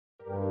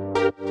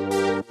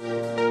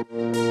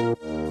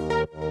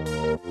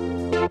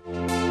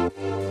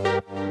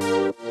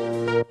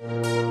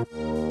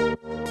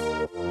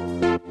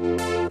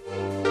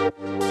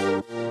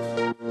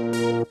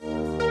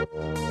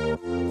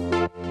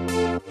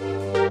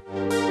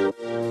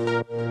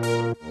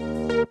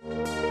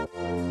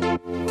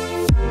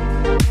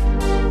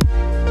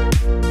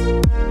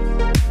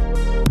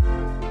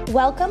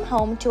Welcome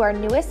home to our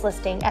newest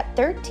listing at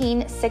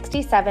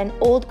 1367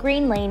 Old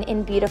Greenlane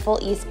in beautiful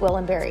East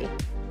Gwillimbury.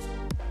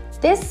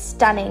 This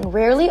stunning,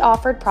 rarely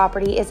offered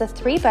property is a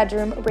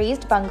 3-bedroom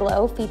raised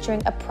bungalow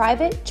featuring a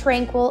private,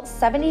 tranquil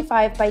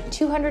 75 by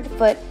 200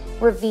 foot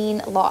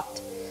RAVINE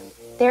Lot.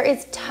 There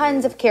is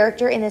tons of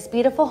character in this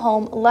beautiful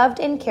home,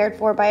 loved and cared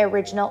for by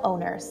original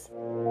owners.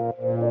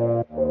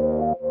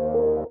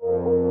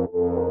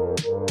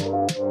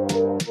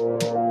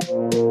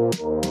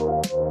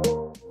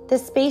 The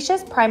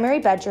spacious primary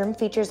bedroom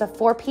features a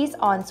 4-piece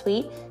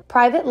ensuite,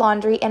 private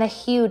laundry, and a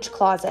huge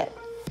closet.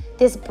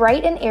 This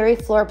bright and airy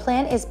floor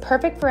plan is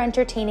perfect for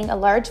entertaining a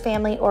large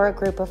family or a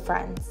group of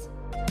friends.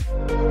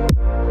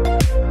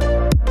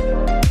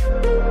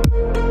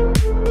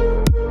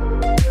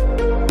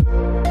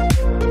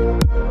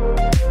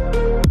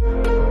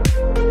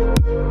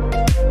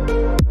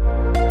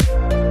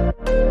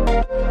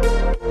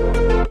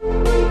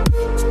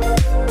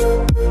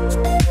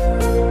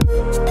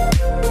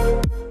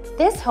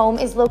 This home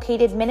is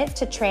located minutes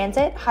to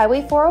transit,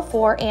 Highway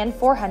 404 and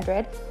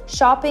 400,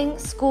 shopping,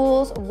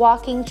 schools,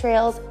 walking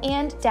trails,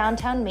 and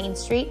downtown Main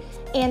Street,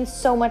 and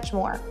so much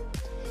more.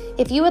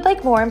 If you would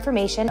like more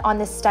information on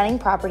this stunning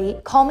property,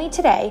 call me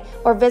today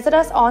or visit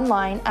us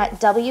online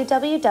at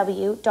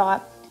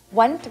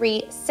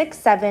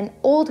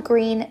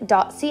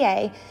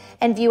www.1367oldgreen.ca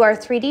and view our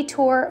 3D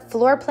tour,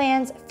 floor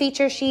plans,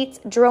 feature sheets,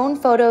 drone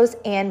photos,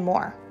 and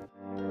more.